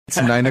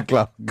It's 9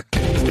 o'clock.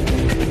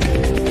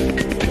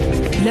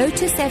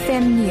 Lotus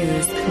FM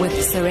News with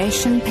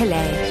Sureshan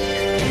Pillay.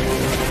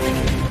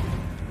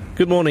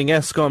 Good morning.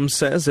 Eskom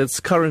says it's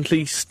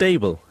currently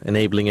stable,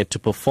 enabling it to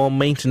perform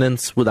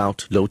maintenance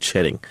without load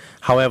shedding.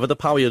 However, the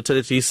power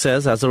utility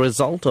says as a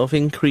result of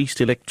increased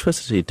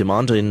electricity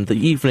demand in the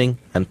evening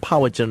and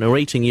power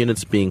generating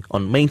units being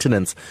on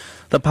maintenance,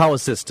 the power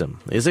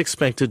system is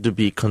expected to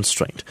be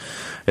constrained.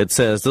 It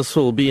says this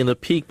will be in the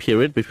peak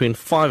period between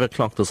 5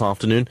 o'clock this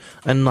afternoon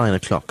and 9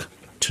 o'clock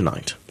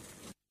tonight.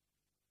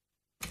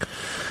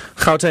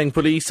 Gauteng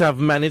police have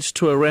managed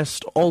to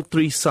arrest all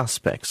 3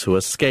 suspects who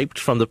escaped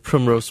from the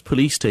Primrose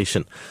police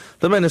station.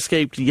 The men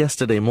escaped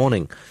yesterday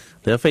morning.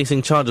 They are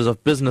facing charges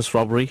of business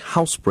robbery,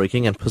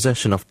 housebreaking and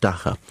possession of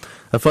dagga.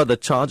 A further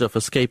charge of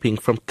escaping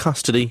from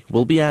custody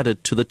will be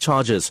added to the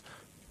charges.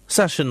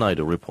 Sasha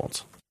Naidu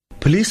reports.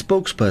 Police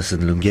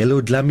spokesperson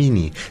Lungelo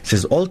Dlamini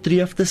says all 3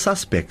 of the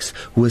suspects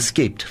who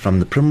escaped from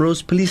the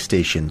Primrose police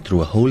station through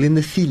a hole in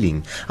the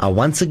ceiling are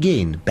once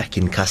again back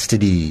in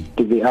custody.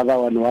 The other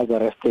one was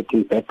arrested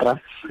in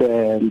Petra,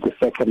 and the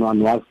second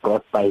one was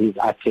brought by his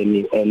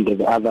attorney, and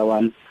the other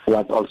one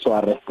was also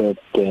arrested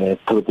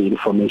through the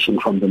information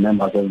from the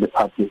members of the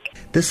public.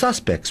 The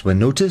suspects were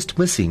noticed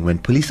missing when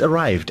police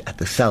arrived at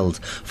the cells.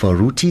 For a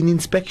routine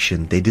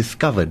inspection, they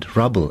discovered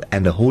rubble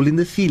and a hole in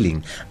the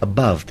ceiling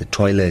above the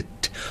toilet.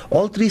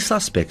 All 3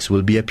 suspects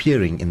will be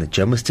appearing in the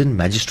Germiston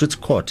Magistrates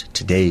Court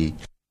today.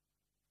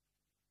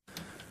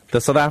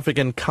 The South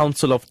African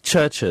Council of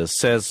Churches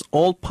says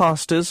all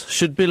pastors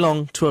should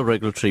belong to a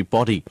regulatory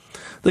body.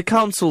 The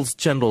Council's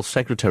General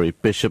Secretary,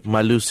 Bishop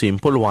Malusi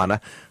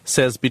Mpolwana,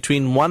 says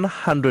between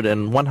 100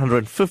 and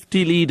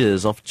 150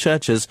 leaders of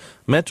churches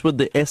met with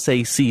the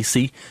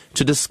SACC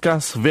to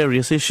discuss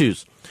various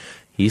issues.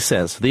 He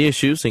says the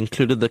issues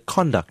included the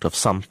conduct of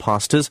some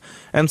pastors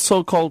and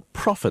so-called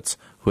prophets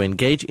who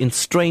engage in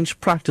strange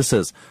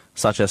practices,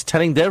 such as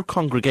telling their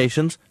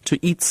congregations to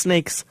eat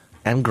snakes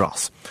and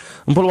grass.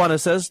 Mpolwana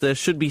says there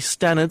should be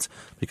standards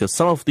because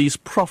some of these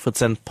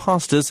prophets and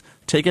pastors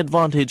take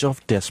advantage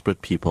of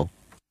desperate people.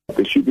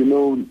 There should be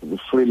no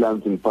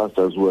freelancing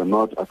pastors who are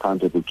not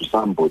accountable to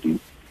somebody,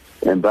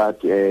 and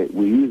that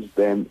we use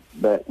them,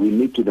 that we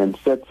need to then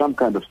set some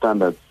kind of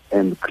standards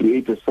and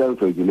create a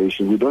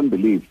self-regulation. We don't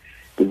believe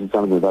this is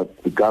something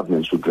that the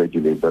government should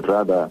regulate, but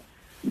rather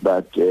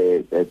that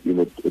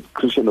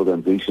Christian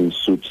organizations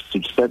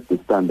should set the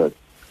standards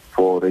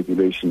for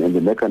regulation and the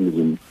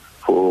mechanism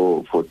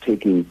for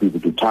taking people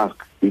to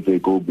task if they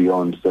go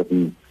beyond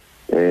certain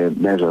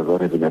measures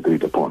that have been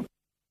agreed upon.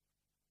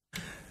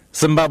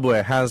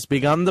 Zimbabwe has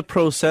begun the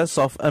process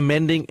of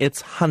amending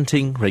its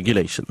hunting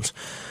regulations.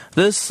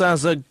 This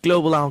as a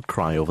global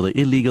outcry over the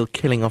illegal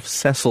killing of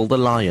Cecil the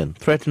lion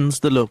threatens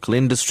the local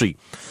industry.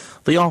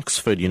 The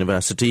Oxford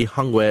University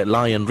Hungwe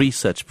Lion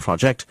Research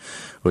Project,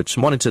 which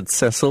monitored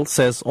Cecil,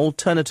 says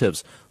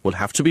alternatives will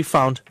have to be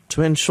found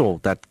to ensure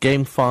that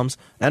game farms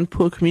and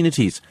poor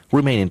communities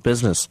remain in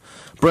business.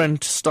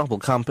 Brent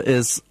Stoppelkamp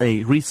is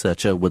a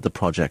researcher with the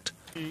project.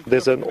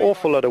 There's an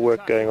awful lot of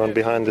work going on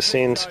behind the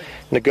scenes,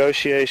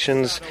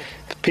 negotiations,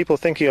 people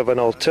thinking of an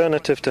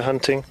alternative to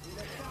hunting,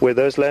 where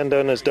those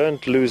landowners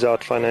don't lose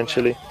out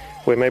financially,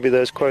 where maybe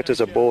those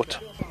quotas are bought,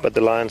 but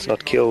the lion's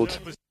not killed.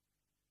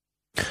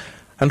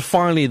 And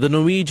finally, the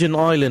Norwegian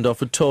island of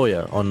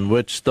Utoya, on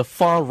which the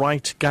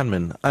far-right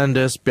gunman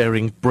Anders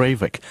Behring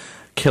Breivik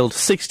killed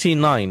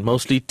 69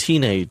 mostly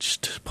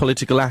teenaged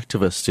political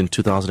activists in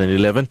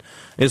 2011,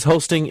 is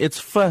hosting its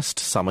first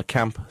summer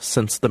camp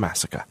since the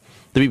massacre.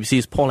 The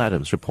BBC's Paul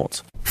Adams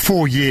reports.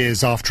 4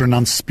 years after an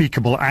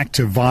unspeakable act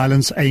of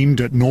violence aimed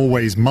at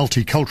Norway's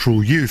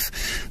multicultural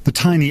youth, the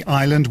tiny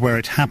island where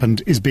it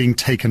happened is being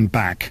taken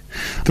back.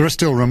 There are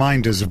still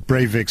reminders of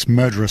Breivik's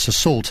murderous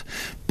assault,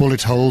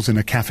 bullet holes in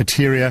a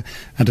cafeteria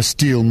and a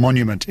steel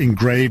monument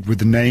engraved with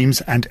the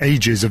names and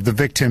ages of the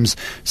victims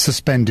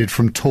suspended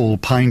from tall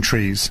pine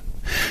trees.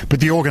 But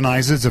the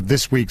organisers of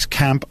this week's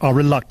camp are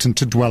reluctant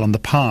to dwell on the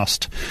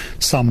past.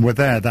 Some were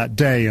there that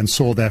day and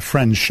saw their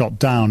friends shot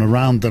down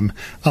around them.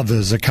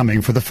 Others are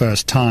coming for the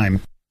first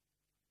time.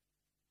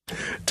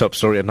 Top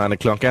story at 9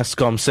 o'clock.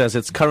 Eskom says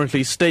it's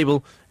currently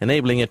stable,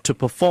 enabling it to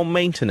perform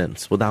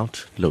maintenance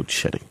without load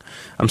shedding.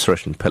 I'm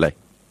Sureshan Pillay.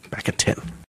 Back at 10.